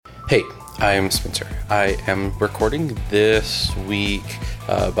Hey, I'm Spencer. I am recording this week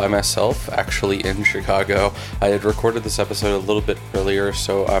by myself, actually in Chicago. I had recorded this episode a little bit earlier,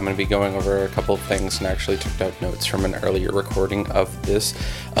 so I'm going to be going over a couple of things and actually took out notes from an earlier recording of this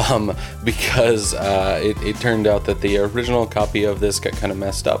because it turned out that the original copy of this got kind of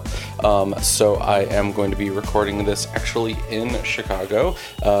messed up. So I am going to be recording this actually in Chicago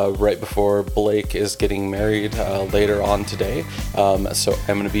right before Blake is getting married later on today. So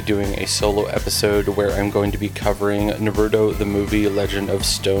I'm going to be doing a solo episode where I'm going to be covering Naruto, the movie Legend of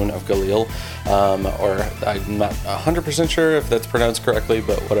Stone of Gelel, or I'm not 100% sure if that's pronounced correctly,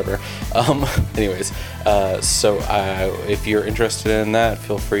 but whatever. Anyways, so if you're interested in that,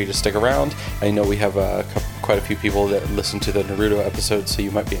 feel free to stick around. I know we have quite a few people that listen to the Naruto episode, so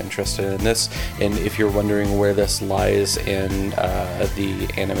you might be interested in this. And if you're wondering where this lies in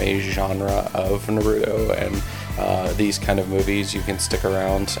the anime genre of Naruto and these kind of movies, you can stick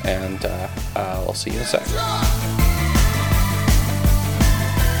around, and I'll see you in a sec.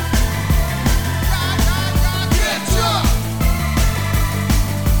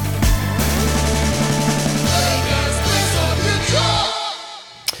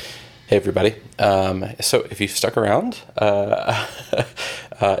 Hey everybody, so if you've stuck around,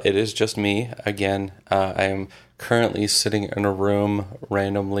 it is just me again. I am currently sitting in a room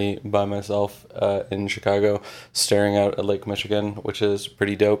randomly by myself in Chicago, staring out at Lake Michigan, which is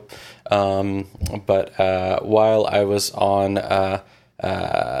pretty dope. But while I was on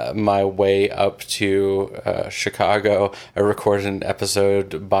my way up to Chicago, I recorded an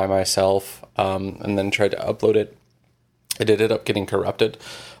episode by myself and then tried to upload it. It ended up getting corrupted,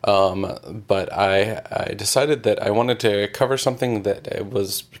 but I decided that I wanted to cover something that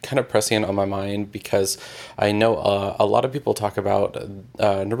was kind of prescient on my mind, because I know a lot of people talk about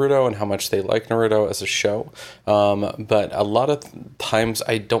Naruto and how much they like Naruto as a show, but a lot of times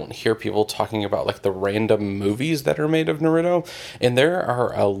I don't hear people talking about like the random movies that are made of Naruto, and there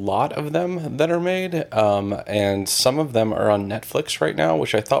are a lot of them that are made, and some of them are on Netflix right now,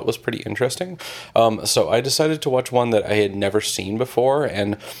 which I thought was pretty interesting. So I decided to watch one that I had never seen before,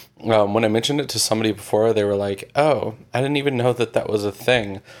 and when I mentioned it to somebody before, they were like, "Oh, I didn't even know that was a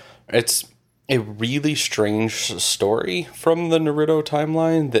thing." It's a really strange story from the Naruto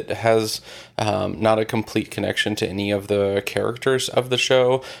timeline that has not a complete connection to any of the characters of the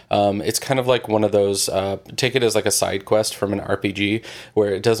show. It's kind of like one of those, take it as like a side quest from an RPG,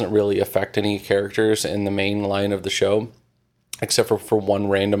 where it doesn't really affect any characters in the main line of the show, except for one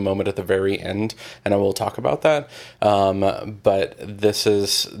random moment at the very end, and I will talk about that. But this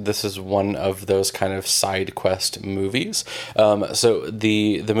is one of those kind of side quest movies. So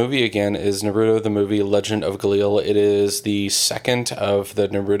the movie again is Naruto, the movie Legend of Gelel. It is the second of the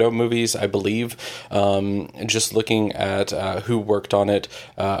Naruto movies, I believe. Just looking at who worked on it,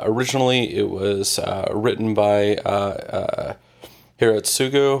 originally it was written by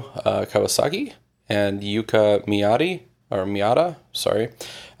Hiratsugu Kawasaki and Yuka Miyata, sorry.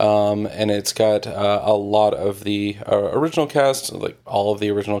 And it's got a lot of the original cast, like all of the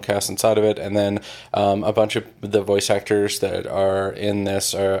original cast inside of it, and then a bunch of the voice actors that are in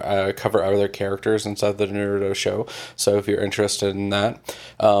this cover other characters inside the Naruto show. So if you're interested in that,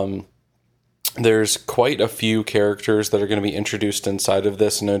 there's quite a few characters that are going to be introduced inside of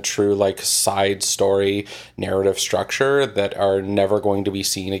this in a true like side story narrative structure that are never going to be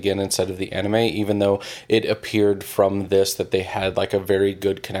seen again inside of the anime, even though it appeared from this that they had like a very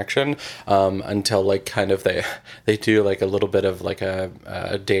good connection, until like kind of they do like a little bit of like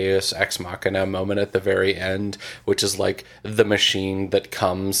a Deus Ex Machina moment at the very end, which is like the machine that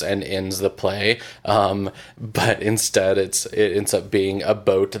comes and ends the play, but instead it ends up being a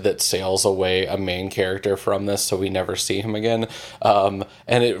boat that sails away a main character from this, so we never see him again. And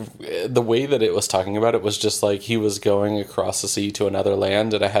the way that it was talking about it was just like he was going across the sea to another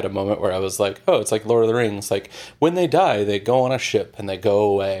land, and I had a moment where I was like, oh, it's like Lord of the Rings, like when they die they go on a ship and they go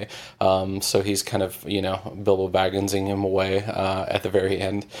away. So he's kind of, Bilbo Bagginsing him away at the very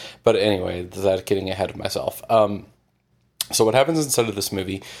end. But anyway, that's getting ahead of myself. So what happens inside of this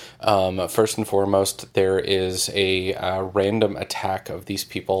movie, first and foremost, there is a random attack of these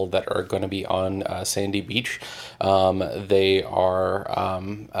people that are going to be on Sandy Beach. They are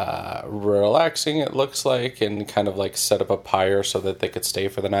relaxing, it looks like, and kind of like set up a pyre so that they could stay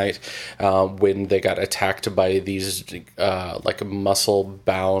for the night, when they got attacked by these like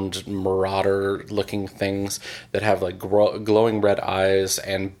muscle-bound marauder-looking things that have like glowing red eyes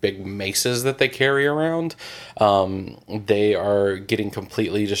and big maces that they carry around. They are getting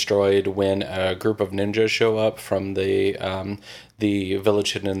completely destroyed when a group of ninjas show up from the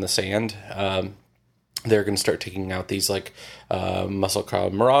village hidden in the sand. they're going to start taking out these like muscle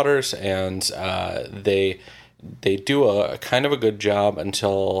cloud marauders, and they do a kind of a good job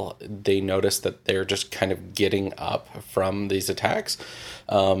until they notice that they're just kind of getting up from these attacks,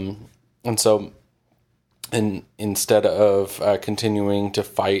 and so. And instead of continuing to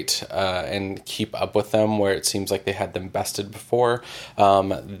fight and keep up with them, where it seems like they had them bested before,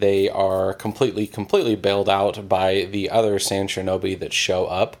 they are completely bailed out by the other Sand Shinobi that show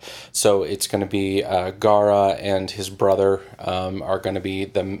up. So it's going to be Gaara and his brother are going to be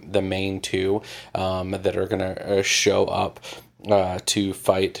the main two that are going to show up to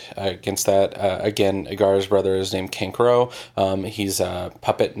fight against that. Again, Gaara's brother is named Kankuro. He's a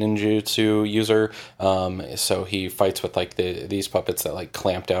puppet ninjutsu user, so he fights with like these puppets that like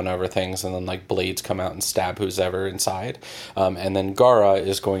clamp down over things, and then like blades come out and stab who's ever inside. And then Gaara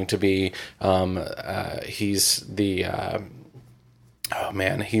is going to be he's the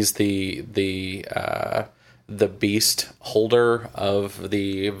he's the beast holder of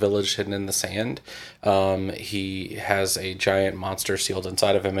the village hidden in the sand. He has a giant monster sealed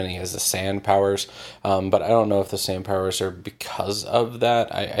inside of him, and he has the sand powers. But I don't know if the sand powers are because of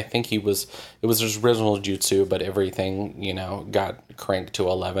that. I think it was his original jutsu, but everything, got cranked to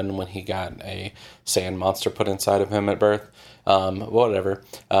 11 when he got a sand monster put inside of him at birth. Whatever.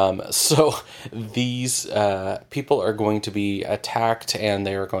 So these people are going to be attacked, and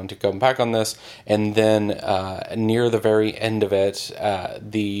they are going to come back on this. And then near the very end of it,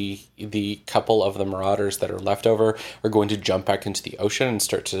 the couple of the marauders that are left over are going to jump back into the ocean and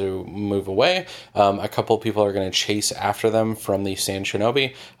start to move away. A couple of people are going to chase after them from the Sand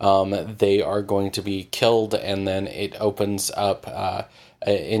Shinobi. They are going to be killed, and then it opens up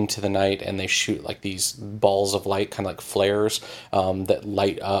into the night, and they shoot like these balls of light, kind of like flares, that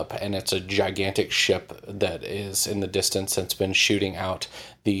light up, and it's a gigantic ship that is in the distance and it's been shooting out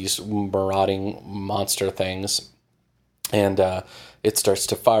these marauding monster things. And it starts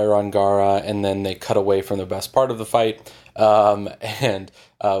to fire on Gaara, and then they cut away from the best part of the fight. And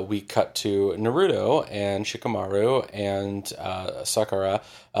we cut to Naruto and Shikamaru and Sakura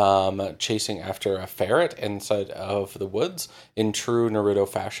chasing after a ferret inside of the woods. In true Naruto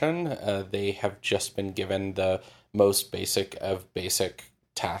fashion, they have just been given the most basic of basic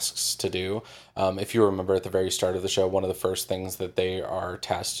tasks to do. If you remember at the very start of the show, one of the first things that they are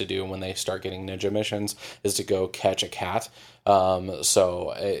tasked to do when they start getting ninja missions is to go catch a cat.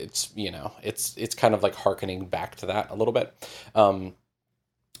 So it's, it's kind of like hearkening back to that a little bit.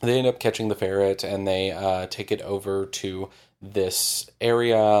 They end up catching the ferret, and they take it over to this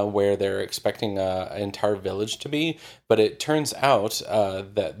area where they're expecting an entire village to be. But it turns out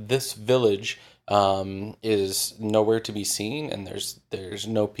that this village is nowhere to be seen, and there's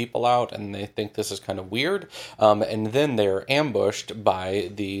no people out, and they think this is kind of weird. And then they're ambushed by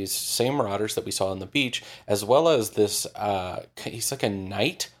these same marauders that we saw on the beach, as well as this he's like a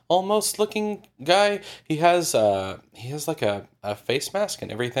knight almost looking guy. He has like a face mask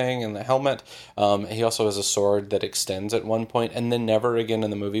and everything, and the helmet. He also has a sword that extends at one point, and then never again in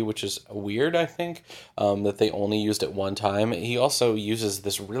the movie, which is weird, I think, that they only used it one time. He also uses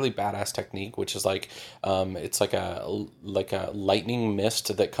this really badass technique, which is like it's like a lightning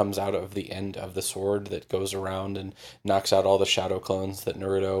mist that comes out of the end of the sword that goes around and knocks out all the shadow clones that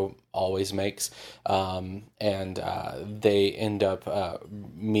Naruto always makes. And they end up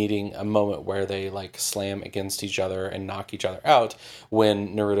meeting a moment where they like slam against each other and knock each other out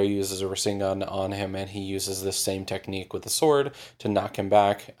when Naruto uses a Rasengan on him, and he uses this same technique with the sword to knock him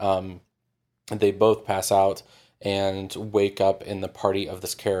back. They both pass out and wake up in the party of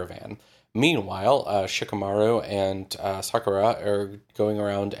this caravan. Meanwhile, Shikamaru and Sakura are going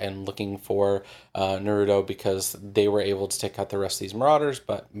around and looking for Naruto because they were able to take out the rest of these marauders,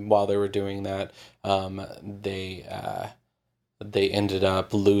 but while they were doing that, they ended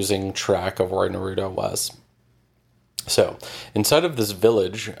up losing track of where Naruto was. So, inside of this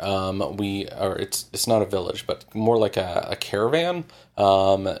village, it's not a village, but more like a caravan.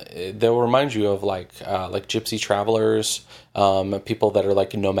 They'll remind you of like gypsy travelers, people that are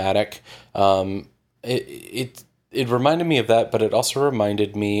like nomadic. It reminded me of that, but it also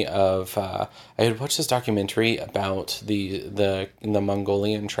reminded me of I had watched this documentary about the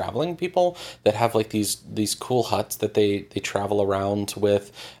Mongolian traveling people that have like these cool huts that they travel around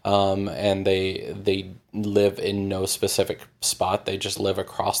with, and they live in no specific spot. They just live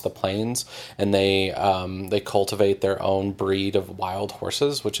across the plains, and they cultivate their own breed of wild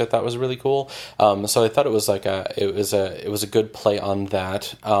horses, which I thought was really cool. So I thought it was like it was a good play on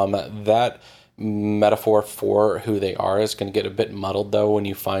that. That metaphor for who they are is going to get a bit muddled, though, when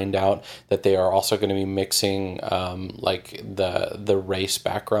you find out that they are also going to be mixing like the race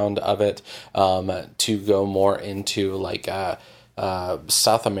background of it to go more into like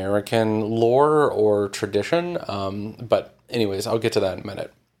South American lore or tradition. But anyways, I'll get to that in a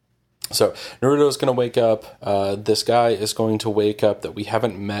minute. So Naruto is going to wake up. This guy is going to wake up that we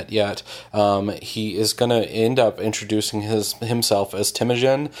haven't met yet. He is going to end up introducing himself as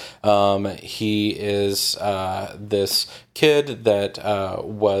Temujin. He is this kid that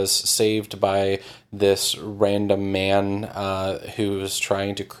was saved by this random man who's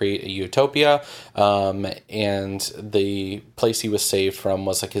trying to create a utopia, and the place he was saved from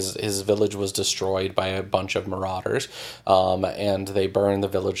was like his village was destroyed by a bunch of marauders, and they burned the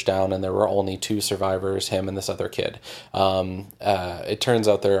village down, and there were only 2 survivors, him and this other kid. It turns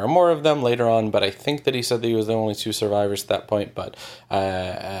out there are more of them later on, but I think that he said that he was the only 2 survivors at that point, but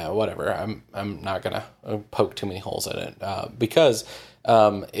whatever, I'm not gonna poke too many holes in it, because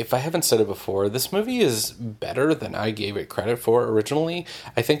if I haven't said it before, this movie is better than I gave it credit for originally.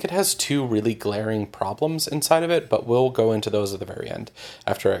 I think it has 2 really glaring problems inside of it, but we'll go into those at the very end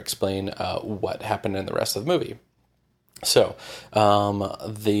after I explain what happened in the rest of the movie. So,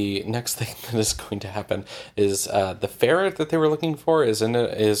 the next thing that is going to happen is the ferret that they were looking for is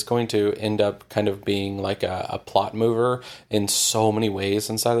going to end up kind of being like a plot mover in so many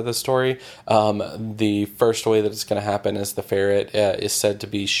ways inside of the story. The first way that it's going to happen is the ferret is said to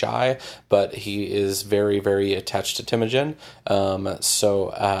be shy, but he is very, very attached to Temujin.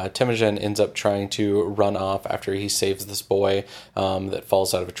 So Temujin ends up trying to run off after he saves this boy that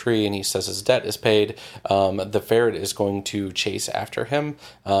falls out of a tree, and he says his debt is paid. The ferret is going to chase after him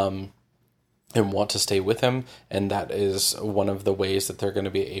and want to stay with him, and that is one of the ways that they're going to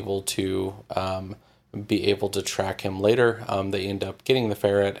be able to track him later. They end up getting the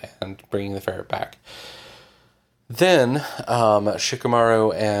ferret and bringing the ferret back. Then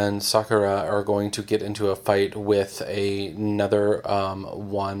Shikamaru and Sakura are going to get into a fight with another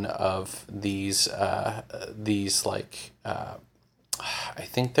one of these like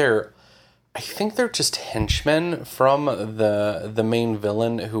I think they're just henchmen from the main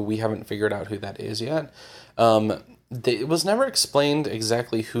villain, who we haven't figured out who that is yet. It was never explained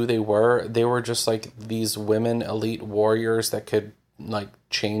exactly who they were. They were just like these women elite warriors that could like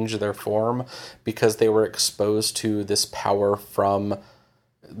change their form because they were exposed to this power from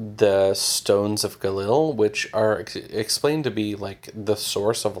the stones of Gelel, which are explained to be like the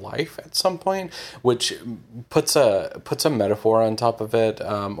source of life at some point, which puts a metaphor on top of it,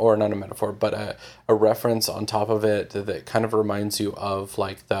 or not a metaphor, but a reference on top of it that kind of reminds you of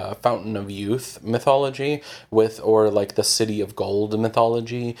like the Fountain of Youth mythology or like the City of Gold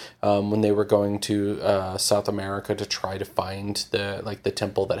mythology, when they were going to South America to try to find the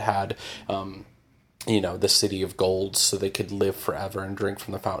temple that had the City of Gold, so they could live forever and drink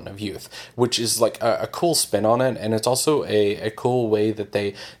from the Fountain of Youth, which is like a cool spin on it. And it's also a cool way that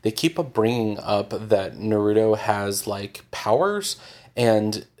they keep bringing up that Naruto has like powers,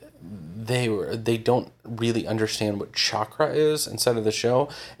 and they don't really understand what chakra is inside of the show.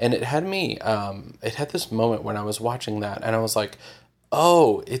 And it had me, it had this moment when I was watching that, and I was like,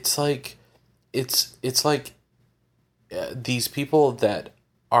 oh, it's like these people that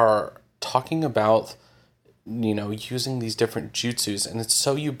are talking about using these different jutsus, and it's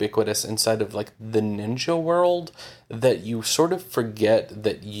so ubiquitous inside of like the ninja world that you sort of forget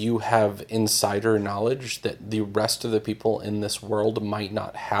that you have insider knowledge that the rest of the people in this world might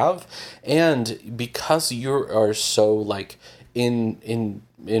not have. And because you are so like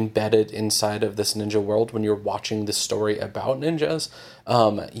embedded inside of this ninja world, when you're watching the story about ninjas,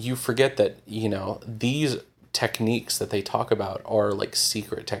 you forget that these techniques that they talk about are like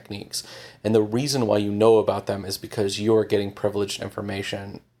secret techniques, and the reason why you know about them is because you're getting privileged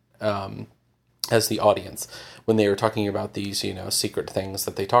information as the audience when they are talking about these secret things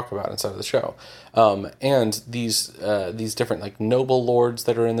that they talk about inside of the show. And these different like noble lords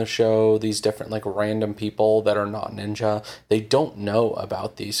that are in the show, these different like random people that are not ninja, they don't know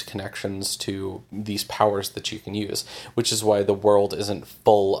about these connections to these powers that you can use, which is why the world isn't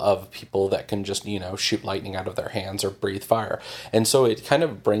full of people that can just shoot lightning out of their hands or breathe fire. And so it kind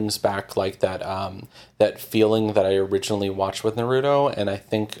of brings back like that that feeling that I originally watched with Naruto, and I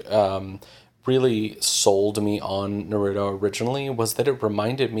think really sold me on Naruto originally was that it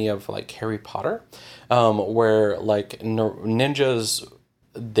reminded me of like Harry Potter, where like ninjas,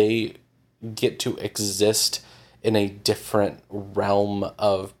 they get to exist in a different realm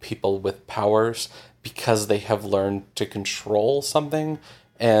of people with powers because they have learned to control something.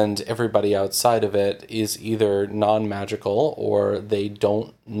 and everybody outside of it is either non-magical or they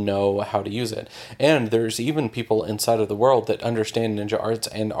don't know how to use it. And there's even people inside of the world that understand ninja arts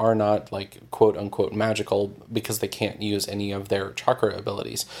and are not like quote unquote magical because they can't use any of their chakra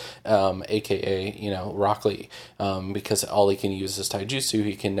abilities, aka Rock Lee, because all he can use is taijutsu.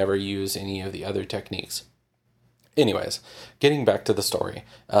 He can never use any of the other techniques. Anyways, getting back to the story,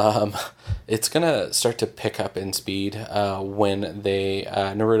 it's gonna start to pick up in speed when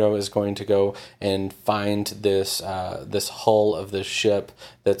Naruto is going to go and find this hull of this ship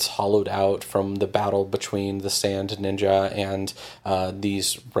that's hollowed out from the battle between the Sand Ninja and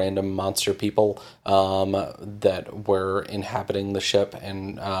these random monster people that were inhabiting the ship,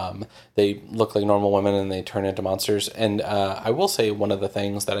 and they look like normal women and they turn into monsters. And I will say one of the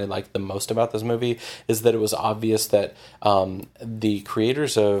things that I like the most about this movie is that it was obvious that the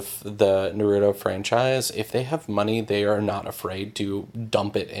creators of the Naruto franchise, if they have money, they are not afraid to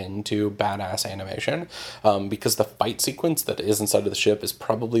dump it into badass animation, because the fight sequence that is inside of the ship is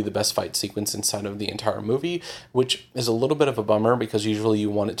probably the best fight sequence inside of the entire movie, which is a little bit of a bummer because usually you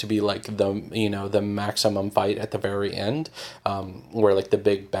want it to be like the maximum fight at the very end, where like the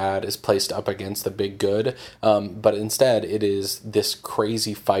big bad is placed up against the big good, but instead it is this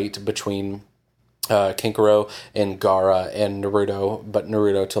crazy fight between Kinkaro and Gaara and Naruto, but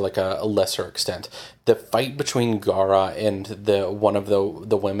Naruto to like a lesser extent. The fight between Gaara and one of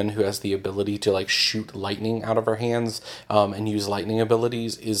the women who has the ability to like shoot lightning out of her hands and use lightning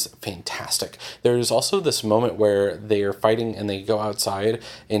abilities is fantastic. There is also this moment where they are fighting and they go outside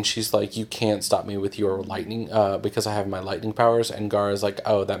and she's like, "You can't stop me with your lightning because I have my lightning powers," and Gaara is like,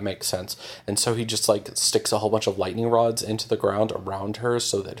 "Oh, that makes sense." And so he just like sticks a whole bunch of lightning rods into the ground around her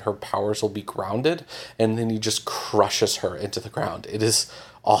so that her powers will be grounded, and then he just crushes her into the ground. It is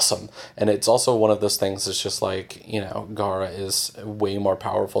awesome. And it's also one of those things that's just like, Gaara is way more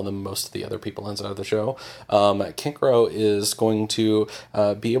powerful than most of the other people inside of the show. Kinkaro is going to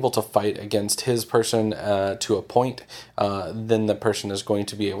be able to fight against his person to a point. Then the person is going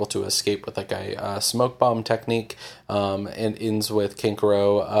to be able to escape with like a smoke bomb technique, and ends with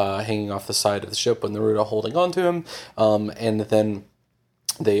Kinkaro hanging off the side of the ship with Naruto holding on to him, and then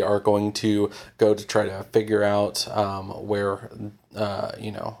they are going to go to try to figure out where,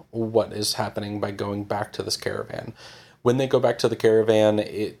 what is happening by going back to this caravan. When they go back to the caravan,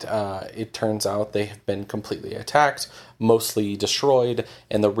 it turns out they have been completely attacked, mostly destroyed,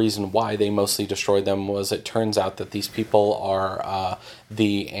 and the reason why they mostly destroyed them was it turns out that these people are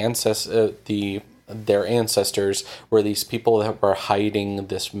their ancestors were these people that were hiding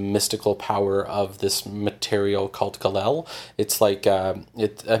this mystical power of this material called Gelel. It's like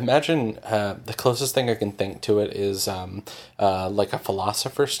imagine the closest thing I can think to it is like a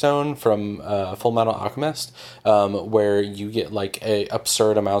philosopher's stone from Full Metal Alchemist, where you get like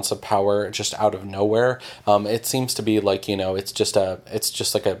absurd amounts of power just out of nowhere. It seems to be like it's just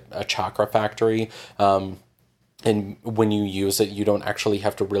like a chakra factory. And when you use it, you don't actually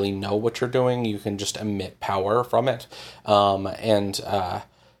have to really know what you're doing. You can just emit power from it.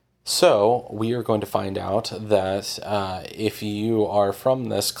 So we are going to find out that if you are from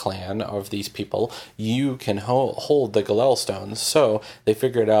this clan of these people, you can hold the Gelel stones. So they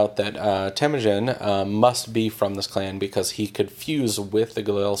figured out that Temujin must be from this clan because he could fuse with the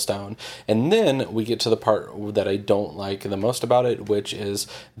Gelel stone. And then we get to the part that I don't like the most about it, which is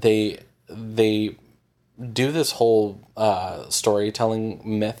they do this whole storytelling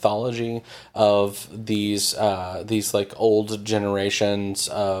mythology of these like old generations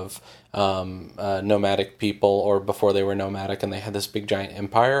of nomadic people, or before they were nomadic and they had this big giant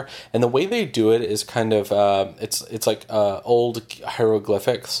empire, and the way they do it is kind of it's like old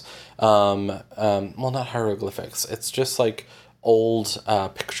hieroglyphics, well, not hieroglyphics, it's just like old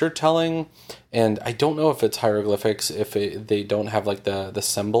picture telling, and I don't know if it's hieroglyphics if they don't have like the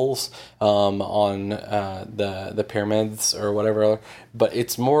symbols on the pyramids or whatever, but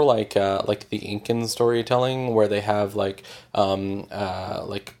it's more like the Incan storytelling where they have like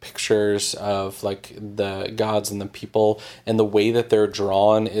pictures of like the gods and the people, and the way that they're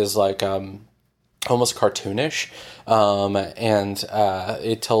drawn is like almost cartoonish, and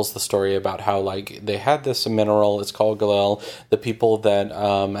it tells the story about how like they had this mineral, it's called Gelel. The people that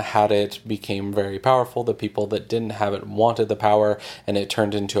had it became very powerful. The people that didn't have it wanted the power, and it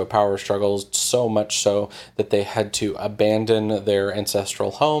turned into a power struggle, so much so that they had to abandon their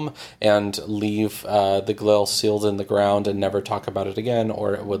ancestral home and leave the Gelel sealed in the ground and never talk about it again,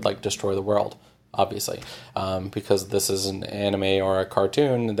 or it would like destroy the world. Obviously, because this is an anime or a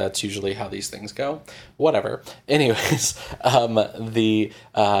cartoon, that's usually how these things go. Whatever. Anyways,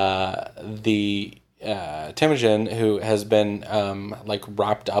 Temujin, who has been like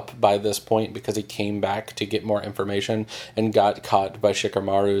wrapped up by this point because he came back to get more information and got caught by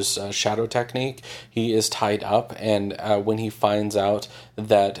Shikamaru's shadow technique. He is tied up, and when he finds out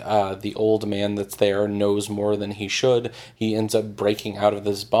that the old man that's there knows more than he should, he ends up breaking out of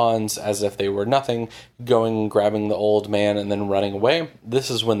his bonds as if they were nothing, going and grabbing the old man and then running away. This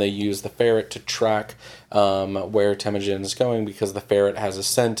is when they use the ferret to track where Temujin is going, because the ferret has a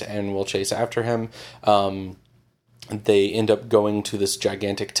scent and will chase after him. They end up going to this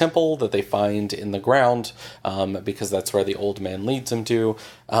gigantic temple that they find in the ground, because that's where the old man leads them to,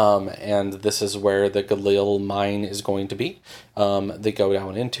 and this is where the Gelel mine is going to be. They go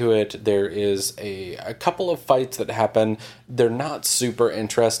down into it. There is a couple of fights that happen. They're not super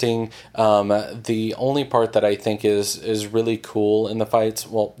interesting. The only part that I think is really cool in the fights,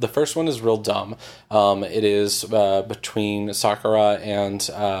 well, the first one is real dumb. It is between Sakura and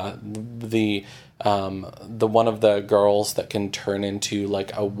the one of the girls that can turn into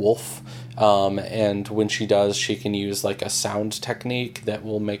like a wolf, and when she does, she can use like a sound technique that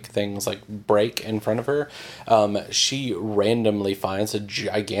will make things like break in front of her. She randomly finds a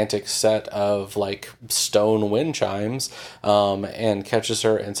gigantic set of like stone wind chimes, and catches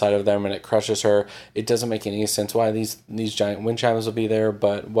her inside of them, and it crushes her. It doesn't make any sense why these giant wind chimes will be there,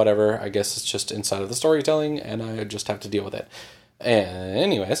 but whatever. I guess it's just inside of the storytelling, and I just have to deal with it.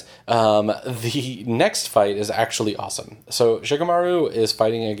 Anyways, the next fight is actually awesome. So Shikamaru is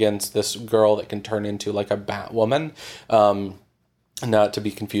fighting against this girl that can turn into like a Batwoman, not to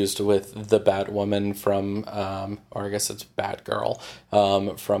be confused with the Batwoman from, or I guess it's Batgirl,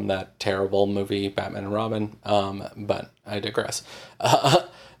 from that terrible movie Batman and Robin, but I digress.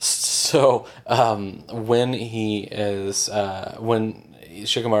 So when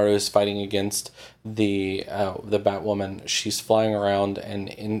Shikamaru is fighting against the Batwoman, she's flying around, and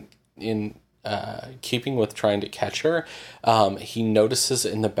in keeping with trying to catch her, he notices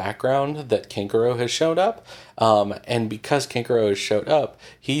in the background that Kankuro has showed up, and because Kankuro has showed up,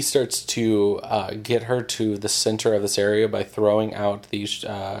 he starts to get her to the center of this area by throwing out these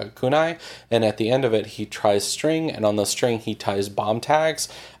kunai, and at the end of it, he tries string, and on the string, he ties bomb tags,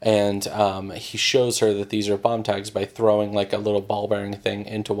 and he shows her that these are bomb tags by throwing like a little ball bearing thing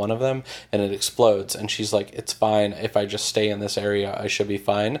into one of them, and it explodes, and she's like, it's fine, if I just stay in this area, I should be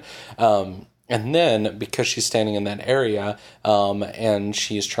fine. And then, because she's standing in that area, and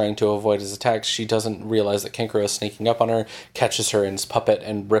she's trying to avoid his attacks, she doesn't realize that Kankuro is sneaking up on her, catches her in his puppet,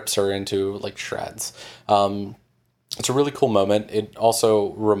 and rips her into, like, shreds. It's a really cool moment. It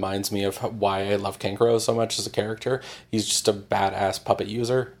also reminds me of why I love Kankuro so much as a character. He's just a badass puppet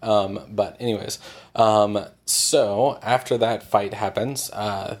user. But anyways, so after that fight happens,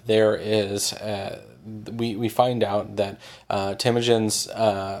 there is, we find out that Temujin's,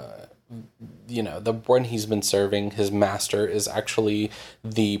 the one he's been serving, his master, is actually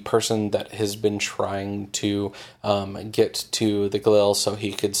the person that has been trying to get to the Gelel so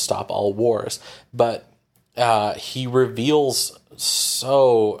he could stop all wars. But he reveals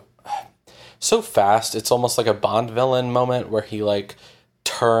so fast. It's almost like a Bond villain moment where he like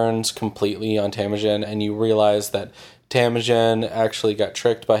turns completely on Temujin, and you realize that Temujin actually got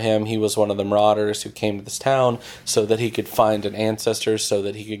tricked by him. He was one of the marauders who came to this town so that he could find an ancestor so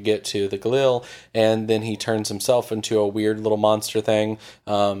that he could get to the Gelel, and then he turns himself into a weird little monster thing,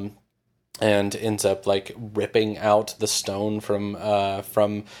 and ends up like ripping out the stone from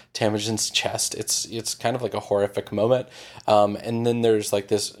Temujin's chest. It's kind of like a horrific moment. And then there's like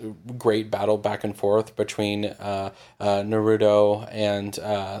this great battle back and forth between Naruto and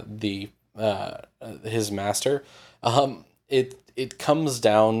his master. It comes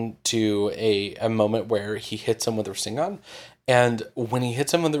down to a moment where he hits him with a Rasengan, and when he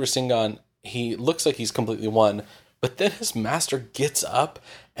hits him with the Rasengan, he looks like he's completely won, but then his master gets up,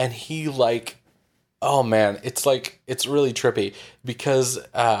 and he like, oh man, it's really trippy, because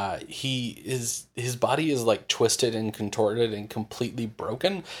his body is like twisted and contorted and completely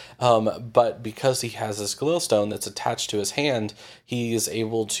broken, but because he has this Gelel stone that's attached to his hand, he is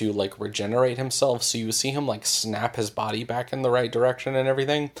able to like regenerate himself, so you see him like snap his body back in the right direction and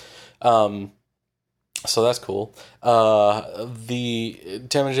everything. So that's cool. The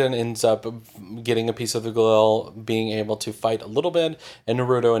Temujin ends up getting a piece of the Gelel, being able to fight a little bit, and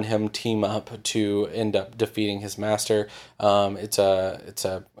Naruto and him team up to end up defeating his master. It's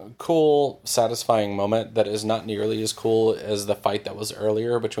a cool, satisfying moment that is not nearly as cool as the fight that was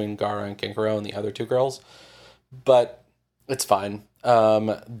earlier between Gaara and Kankuro and the other two girls, but it's fine.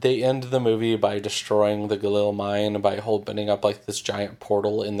 They end the movie by destroying the Gelel mine by opening up like this giant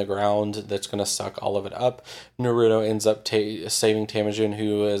portal in the ground that's going to suck all of it up. Naruto ends up saving Temujin,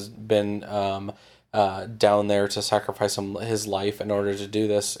 who has been down there to sacrifice his life in order to do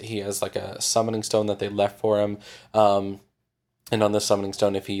this. He has like a summoning stone that they left for him. And on the summoning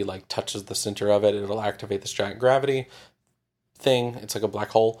stone, if he like touches the center of it, it'll activate this giant gravity thing. It's like a black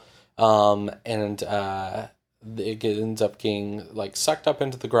hole. And it ends up getting like sucked up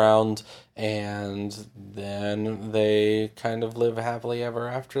into the ground, and then they kind of live happily ever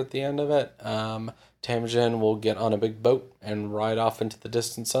after at the end of it. Temujin will get on a big boat and ride off into the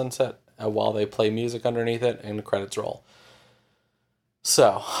distant sunset while they play music underneath it, and the credits roll.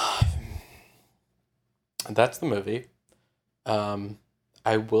 So that's the movie.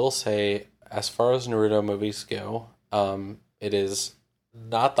 I will say, as far as Naruto movies go, it is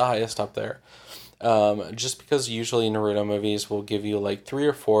not the highest up there. Just because usually Naruto movies will give you like 3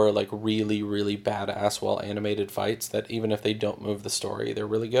 or 4 like really, really badass, well animated fights that even if they don't move the story, they're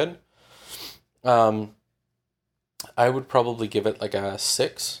really good. I would probably give it like a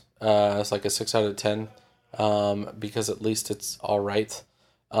 6. It's like a 6 out of 10. Because at least it's all right.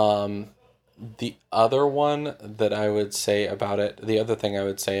 The other one that I would say about it, the other thing I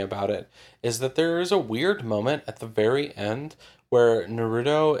would say about it is that there is a weird moment at the very end where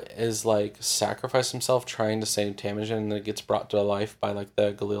Naruto is like sacrificed himself trying to save Temujin, and it gets brought to life by like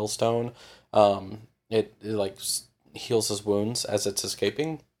the Gelel stone. It like heals his wounds as it's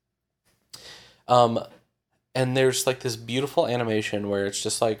escaping. And there's like this beautiful animation where it's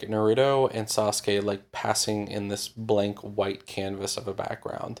just like Naruto and Sasuke like passing in this blank white canvas of a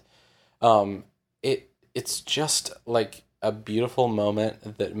background. It's just like a beautiful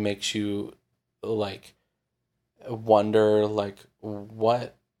moment that makes you like wonder like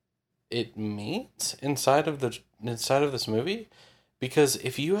what it means inside of this movie, because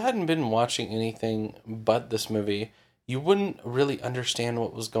if you hadn't been watching anything but this movie, you wouldn't really understand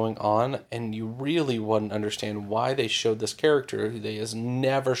what was going on, and you really wouldn't understand why they showed this character who they has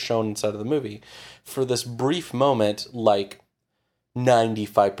never shown inside of the movie for this brief moment, like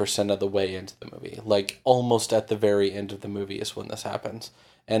 95% of the way into the movie. Like almost at the very end of the movie is when this happens.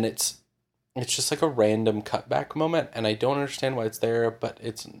 And it's just like a random cutback moment, and I don't understand why it's there, but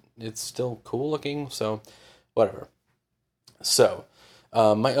it's still cool looking, so whatever. So,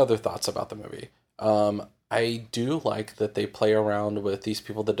 my other thoughts about the movie. I do like that they play around with these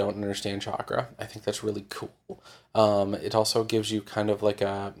people that don't understand chakra. I think that's really cool. It also gives you kind of like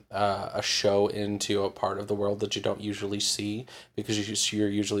a show into a part of the world that you don't usually see, because you're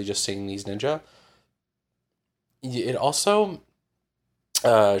usually just seeing these ninja. It also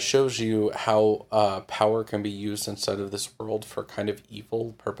shows you how power can be used inside of this world for kind of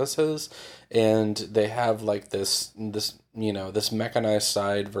evil purposes, and they have like this mechanized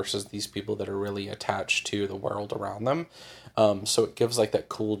side versus these people that are really attached to the world around them. So it gives like that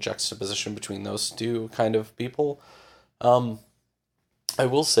cool juxtaposition between those two kind of people. I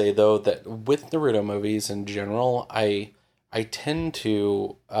will say though that with Naruto movies in general, I tend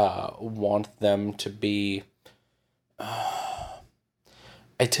to want them to be.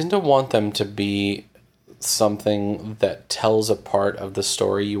 I tend to want them to be something that tells a part of the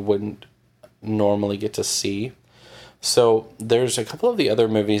story you wouldn't normally get to see. So there's a couple of the other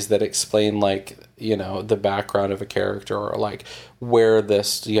movies that explain like, the background of a character, or like where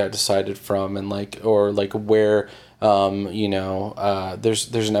this got decided from, and like, or like where,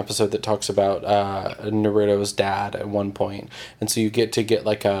 there's an episode that talks about Naruto's dad at one point. And so you get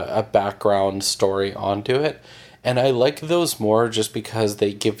like a background story onto it. And I like those more just because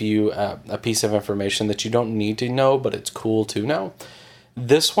they give you a piece of information that you don't need to know, but it's cool to know.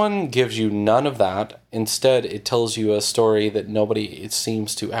 This one gives you none of that. Instead, it tells you a story that nobody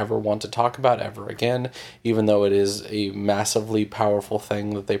seems to ever want to talk about ever again, even though it is a massively powerful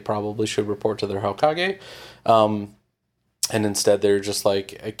thing that they probably should report to their Hokage. And instead, they're just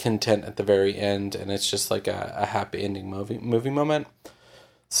like content at the very end, and it's just like a happy ending movie moment.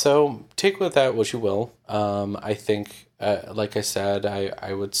 So take with that what you will. I think, like I said,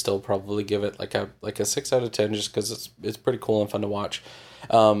 I would still probably give it like a 6 out of 10 just because it's pretty cool and fun to watch.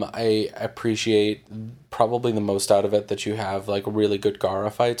 I appreciate probably the most out of it that you have like really good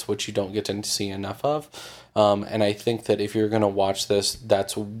Gaara fights, which you don't get to see enough of. And I think that if you're going to watch this,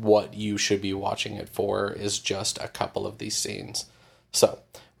 that's what you should be watching it for, is just a couple of these scenes. So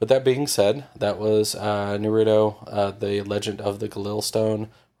with that being said, that was Naruto, the Legend of the Gelel Stone,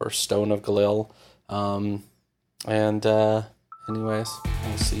 or Stone of Gelel. Anyways,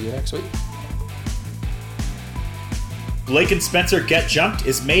 we'll see you next week. Blake and Spencer Get Jumped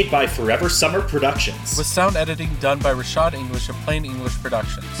is made by Forever Summer Productions, with sound editing done by Rashad English of Plain English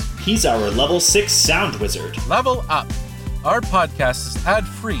Productions. He's our level 6 sound wizard. Level up! Our podcast is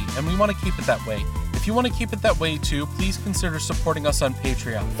ad-free, and we want to keep it that way. If you want to keep it that way too, please consider supporting us on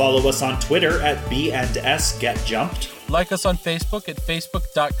Patreon. Follow us on Twitter at B&S Get Jumped. Like us on Facebook at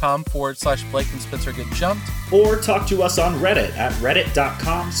facebook.com/Blake and Spencer Get Jumped. Or talk to us on Reddit at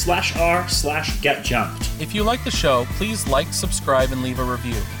reddit.com/r/getjumped. If you like the show, please like, subscribe, and leave a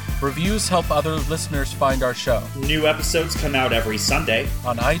review. Reviews help other listeners find our show. New episodes come out every Sunday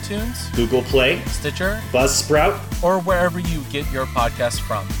on iTunes, Google Play, Stitcher, Buzzsprout, or wherever you get your podcasts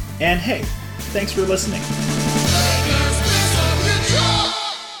from. And hey, thanks for listening.